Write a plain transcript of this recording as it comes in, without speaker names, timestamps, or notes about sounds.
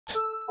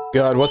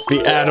God, what's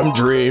the Adam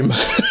dream?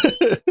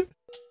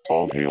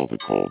 All hail the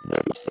cold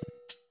medicine.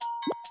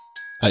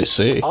 I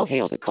see. All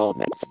hail the cold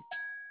medicine.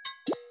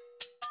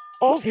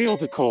 All hail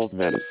the cold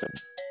medicine.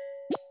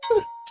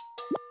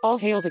 All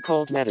hail the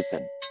cold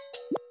medicine.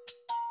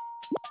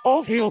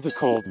 All hail the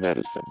cold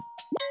medicine.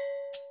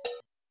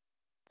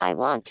 I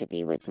want to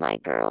be with my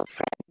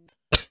girlfriend.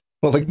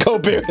 Well, then go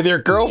be with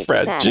your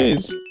girlfriend. It's Saturday.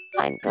 Jeez.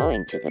 I'm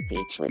going to the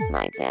beach with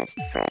my best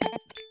friend.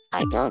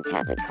 I don't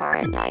have a car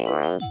and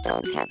I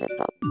don't have a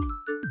boat.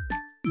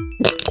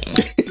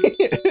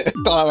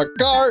 Don't have a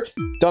car,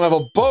 don't have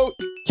a boat,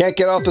 can't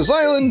get off this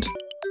island. Hey,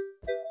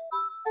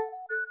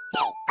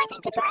 I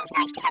think it's always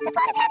nice to have the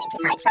thought of having to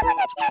find someone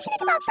that's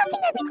passionate about something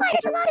that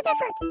requires a lot of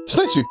effort. It's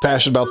nice to be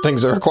passionate about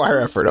things that require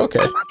effort, okay.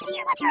 I'd love to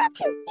hear what you're up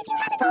to, if you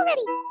haven't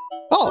already.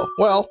 Oh,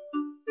 well,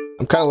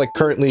 I'm kind of like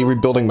currently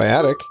rebuilding my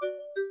attic.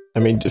 I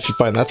mean, if you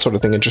find that sort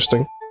of thing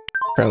interesting.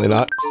 Apparently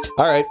not.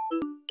 Alright.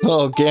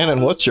 Oh,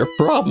 Ganon, what's your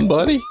problem,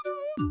 buddy?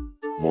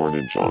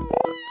 Morning, John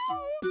Barnes.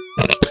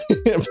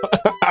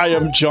 I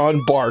am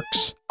John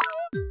Barks.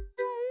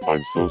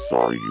 I'm so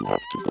sorry you have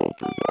to go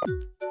through that.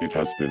 It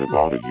has been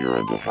about 1.5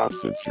 years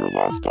since your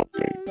last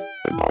update,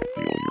 and I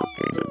feel your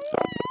pain and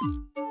sadness.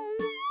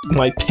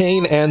 My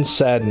pain and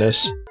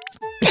sadness.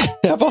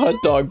 Have a hot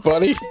dog,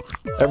 buddy.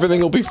 Everything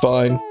will be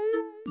fine.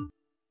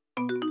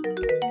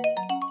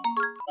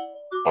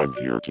 I'm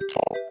here to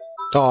talk.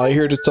 Oh, you're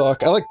here to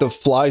talk. I like the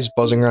flies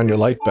buzzing around your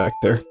light back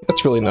there.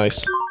 That's really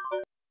nice.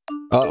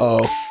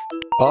 Uh-oh.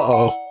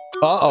 Uh-oh.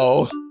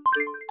 Uh-oh.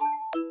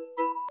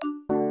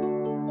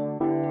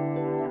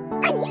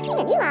 I'm using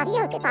a new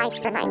audio device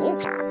for my new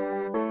job.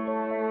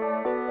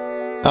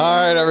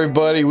 Alright,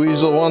 everybody.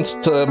 Weasel wants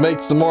to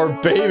make some more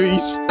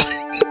babies.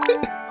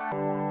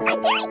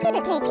 I'm very good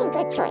at making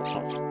good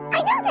choices. I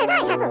know that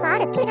I have a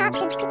lot of good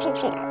options to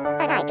consider,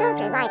 but I go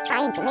through life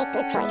trying to make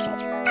good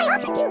choices. I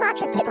often do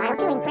lots of good while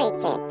doing great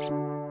things.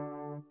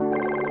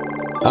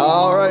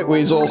 Alright,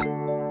 Weasel. I'm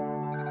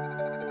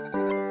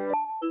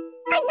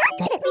not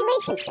good at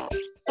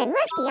relationships,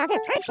 unless the other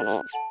person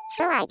is,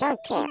 so I don't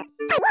care.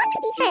 I want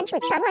to be friends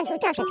with someone who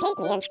doesn't hate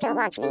me and still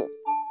wants me.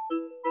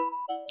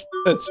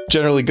 That's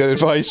generally good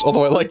advice,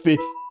 although I like the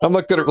I'm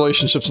not good at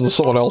relationships unless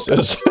someone else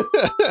is.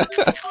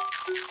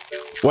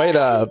 Way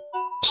to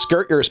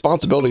skirt your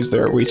responsibilities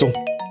there, Weasel.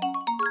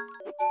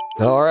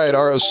 Alright,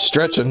 Aro's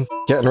stretching,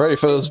 getting ready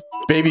for those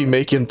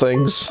baby-making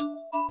things.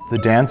 The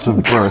dance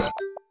of birth.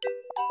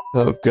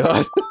 Oh,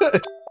 God.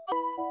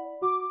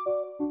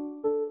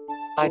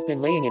 I've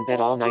been laying in bed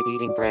all night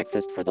eating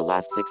breakfast for the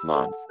last 6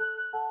 months.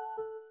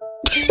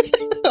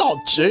 Oh,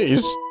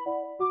 jeez.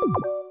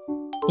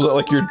 Was that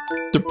like your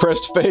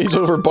depressed phase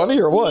over Bunny,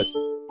 or what?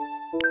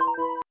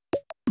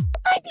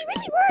 I'd be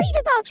really worried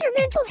about your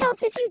mental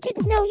health if you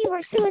didn't know you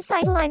were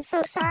suicidal. I'm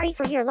so sorry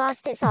for your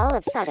loss this all of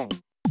a sudden.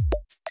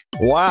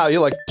 Wow, you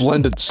like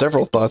blended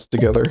several thoughts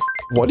together.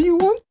 What do you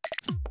want?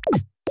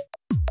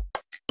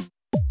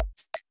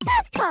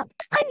 Bathtub.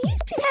 I'm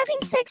used to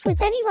having sex with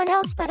anyone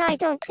else, but I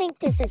don't think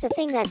this is a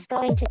thing that's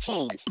going to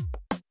change.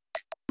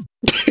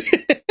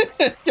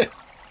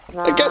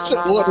 I guess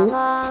it wouldn't.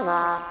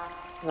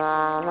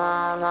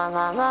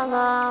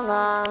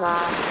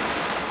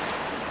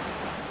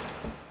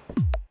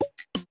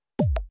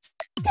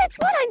 That's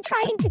what I'm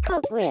trying to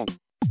cope with.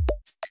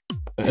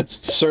 It's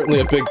certainly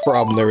a big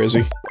problem there,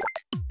 Izzy.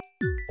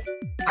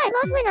 I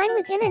love when I'm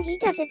with him and he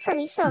does it for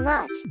me so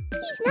much.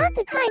 He's not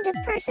the kind of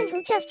person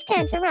who just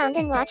stands around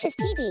and watches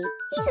TV.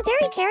 He's a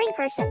very caring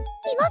person.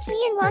 He loves me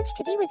and wants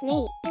to be with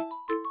me.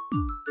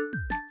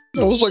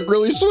 That was like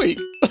really sweet.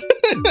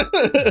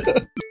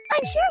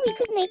 I'm sure we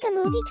could make a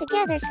movie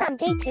together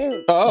someday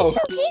too. Oh. It's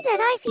okay that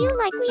I feel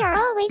like we are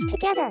always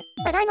together,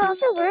 but I'm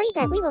also worried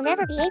that we will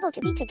never be able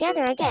to be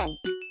together again.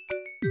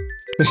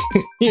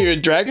 You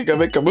and Dragon can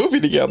make a movie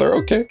together,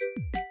 okay.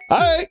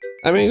 Alright,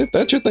 I mean, if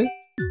that's your thing.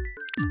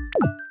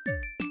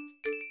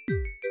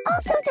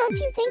 Also, don't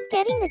you think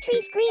getting the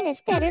trees green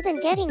is better than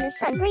getting the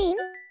sun green?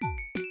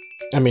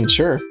 I mean,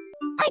 sure.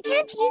 I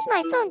can't use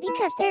my phone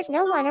because there's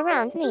no one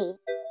around me.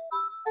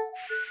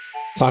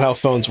 It's not how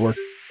phones work.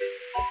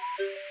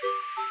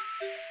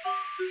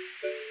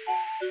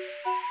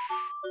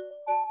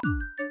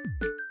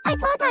 I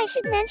thought I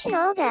should mention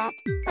all that,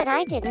 but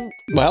I didn't.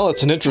 Well,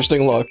 it's an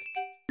interesting look.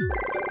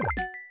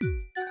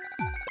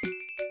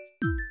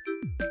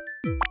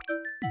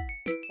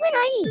 When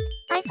I eat,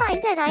 I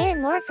find that I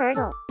am more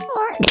fertile.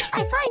 Or,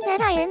 I find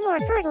that I am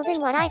more fertile than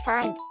what I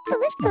find. The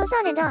list goes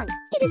on and on.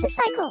 It is a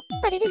cycle,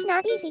 but it is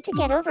not easy to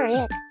get over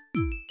it.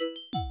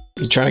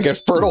 You trying to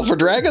get fertile for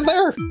Dragon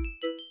there?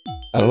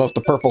 I don't know if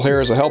the purple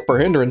hair is a help or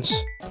hindrance.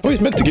 I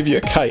always meant to give you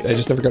a kite, I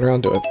just never got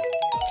around to it.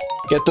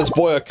 Get this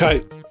boy a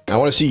kite. I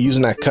want to see you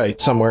using that kite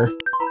somewhere.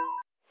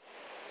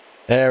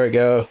 There we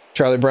go.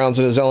 Charlie Brown's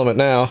in his element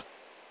now.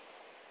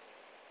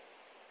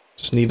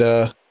 Just need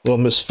a little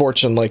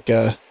misfortune like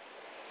a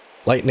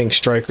lightning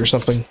strike or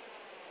something.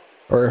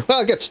 Or,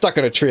 well, get stuck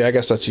in a tree. I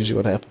guess that's usually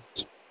what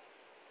happens.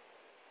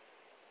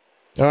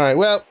 Alright,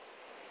 well,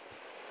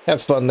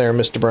 have fun there,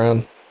 Mr.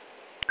 Brown.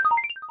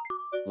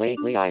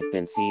 Lately I've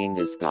been seeing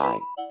this guy.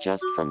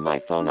 Just from my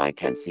phone I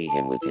can see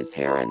him with his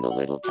hair and the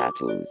little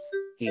tattoos.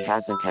 He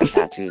hasn't had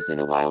tattoos in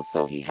a while,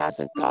 so he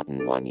hasn't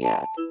gotten one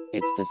yet.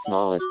 It's the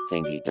smallest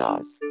thing he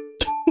does.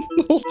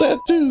 Little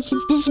tattoos.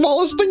 It's the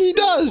smallest thing he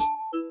does.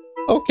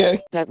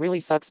 Okay. That really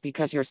sucks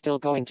because you're still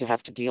going to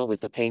have to deal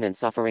with the pain and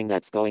suffering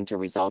that's going to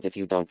result if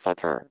you don't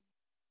fuck her.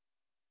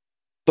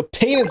 The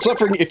pain and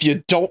suffering if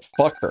you don't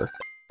fuck her.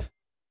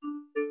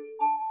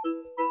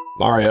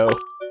 Mario.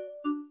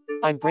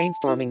 I'm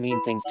brainstorming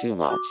mean things too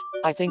much.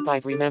 I think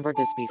I've remembered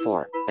this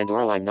before,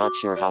 and/or I'm not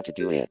sure how to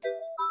do it.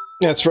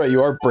 That's right,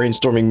 you are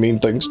brainstorming mean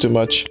things too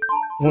much.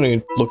 I won't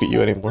even look at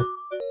you anymore.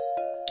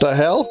 The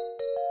hell?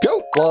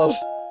 Go, love!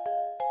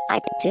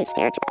 I've been too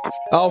scared to ask.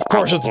 Oh, of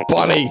course it's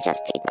Bunny!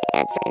 Just take my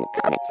answer in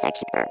the comment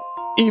section.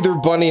 Either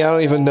Bunny, I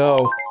don't even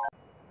know.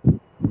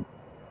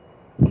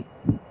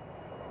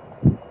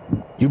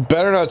 You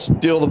better not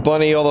steal the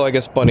bunny, although I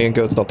guess Bunny and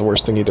Goat's not the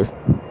worst thing either.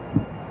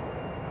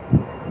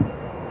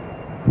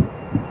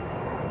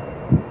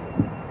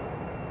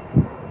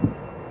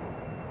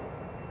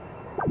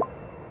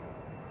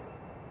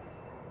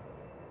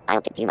 I'll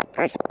give you my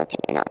personal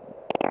opinion on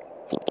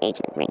the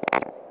engagement ring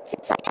matter,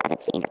 since I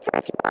haven't seen her for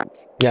a few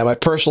months. Yeah, my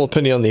personal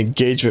opinion on the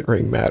engagement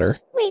ring matter.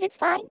 Wait, it's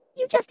fine.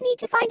 You just need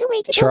to find a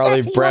way to Charlie go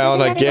back to Brown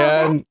your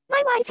again.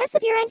 My wife has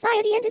severe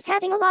anxiety and is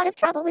having a lot of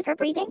trouble with her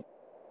breathing.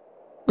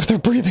 With her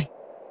breathing.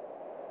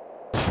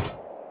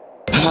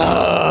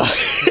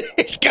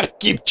 He's gotta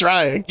keep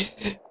trying.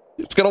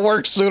 It's gonna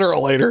work sooner or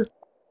later.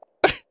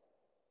 I'm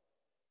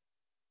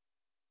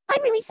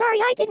really sorry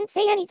I didn't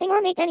say anything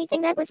or make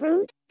anything that was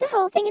rude. The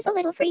whole thing is a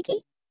little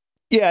freaky.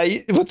 Yeah,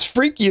 what's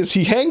freaky is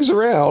he hangs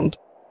around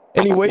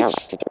and he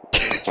waits. I don't know what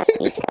to do. I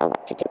just need to know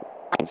what to do.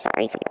 I'm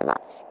sorry for your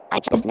loss. I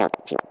just know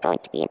that you are going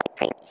to be in my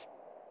prayers.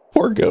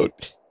 Poor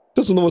Goat.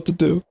 Doesn't know what to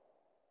do.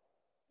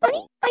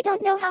 Bunny, I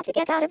don't know how to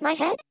get out of my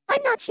head.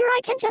 I'm not sure I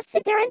can just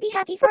sit there and be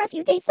happy for a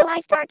few days, so I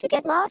start to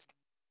get lost.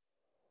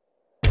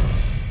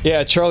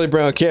 Yeah, Charlie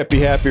Brown can't be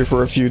happier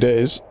for a few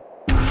days.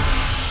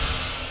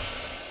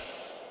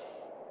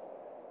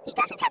 He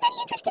doesn't have any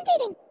interest in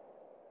dating.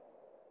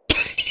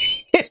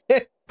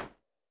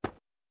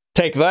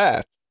 Take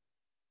that.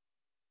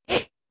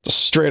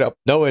 Just straight up,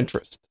 no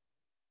interest.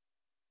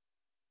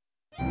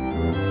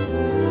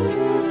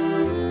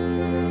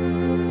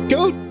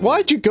 Goat,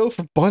 why'd you go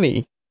for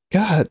Bunny?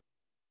 God.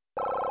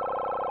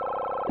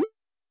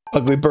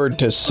 Ugly Bird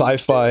and his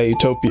sci-fi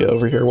utopia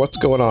over here. What's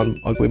going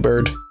on, Ugly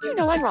Bird? You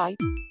know I'm right.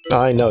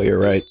 I know you're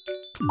right.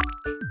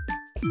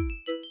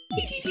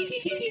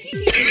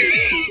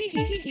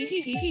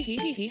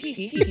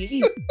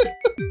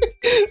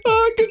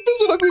 Good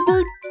visit, Ugly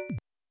Bird.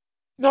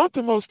 Not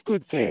the most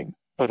good thing,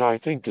 but I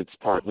think it's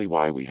partly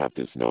why we have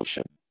this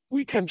notion.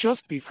 We can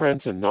just be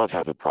friends and not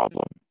have a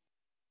problem.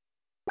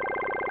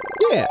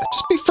 Yeah,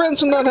 just be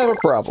friends and not have a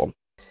problem.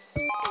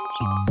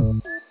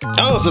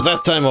 Oh, is it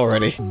that time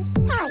already?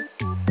 Hi.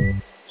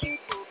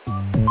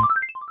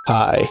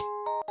 Hi.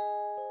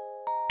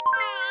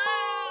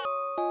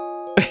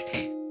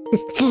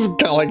 This is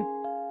kind of like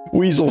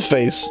Weasel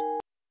face.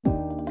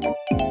 Oh,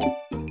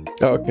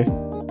 okay.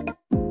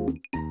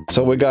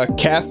 So we got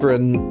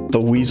Catherine, the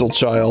Weasel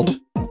child.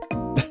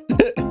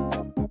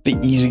 The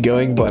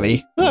easygoing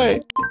bunny.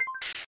 Hi.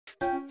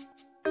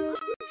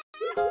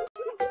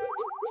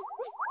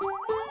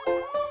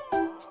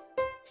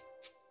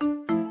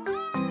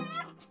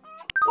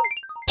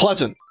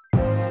 Pleasant.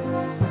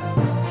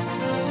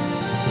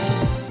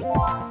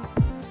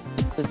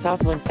 The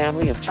Southland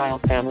family of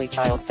child, family,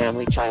 child,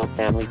 family, child,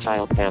 family,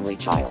 child, family,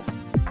 child.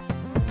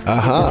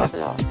 Uh-huh.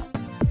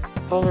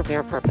 Polar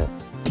bear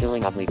purpose.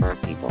 Killing ugly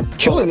bird people.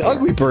 Killing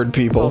ugly bird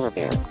people. Polar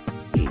bear.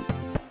 E.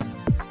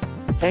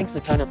 Thanks, a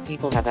ton of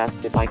people have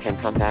asked if I can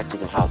come back to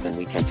the house and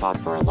we can talk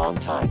for a long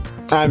time.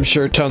 I'm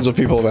sure tons of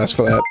people have asked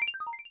for that.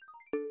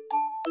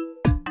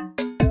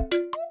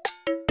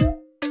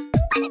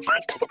 I'm in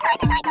charge of the crime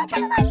and I don't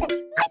have a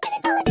license. I've been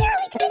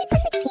involuntarily committed for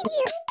 16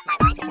 years. My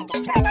life is in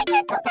danger and I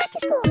can't go back to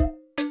school.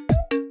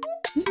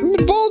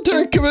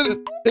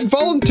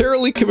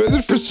 Involuntarily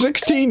committed for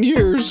 16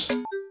 years.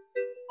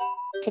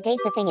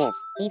 Today's the thing is,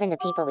 even the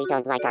people we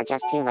don't like are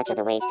just too much of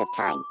a waste of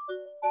time.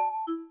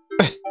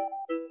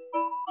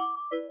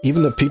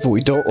 Even the people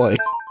we don't like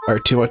are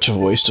too much of a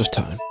waste of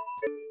time.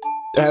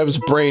 Adam's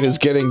brain is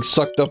getting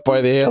sucked up by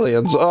the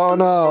aliens. Oh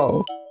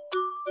no.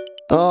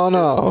 Oh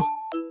no.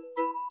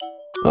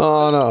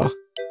 Oh no.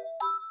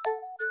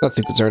 Not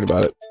too concerned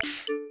about it.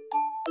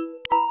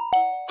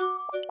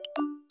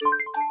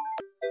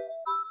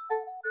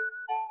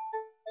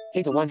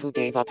 Hey, the one who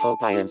gave up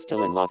hope, I am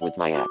still in love with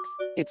my ex.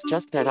 It's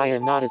just that I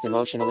am not as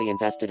emotionally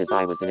invested as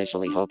I was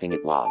initially hoping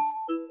it was.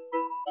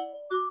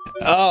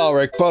 Oh,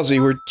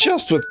 Rayquaza, we're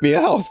just with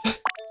Meowth.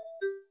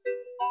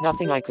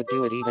 Nothing I could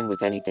do it even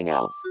with anything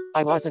else.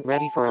 I wasn't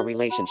ready for a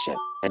relationship,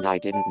 and I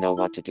didn't know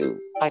what to do.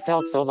 I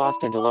felt so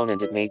lost and alone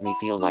and it made me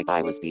feel like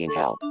I was being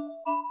held.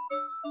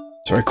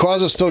 So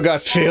Rayquaza still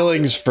got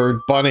feelings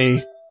for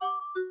Bunny,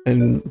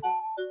 and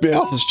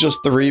Meowth is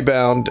just the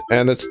rebound,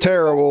 and it's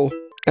terrible,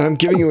 and I'm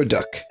giving you a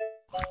duck.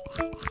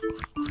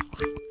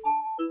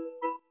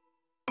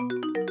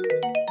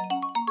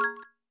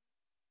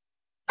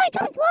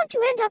 don't want to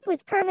end up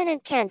with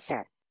permanent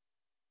cancer.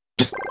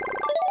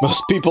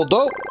 Most people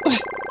don't.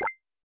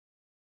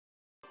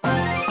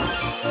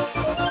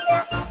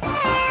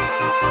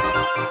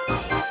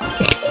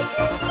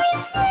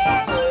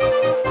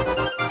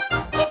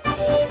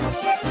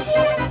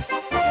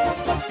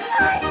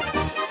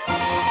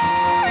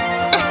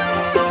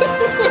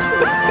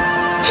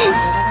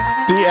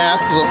 The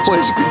ass is a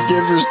place you can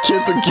give your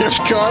kids a gift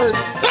card.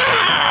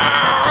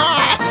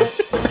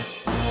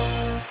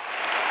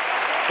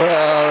 All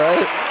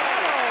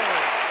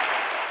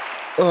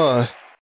right.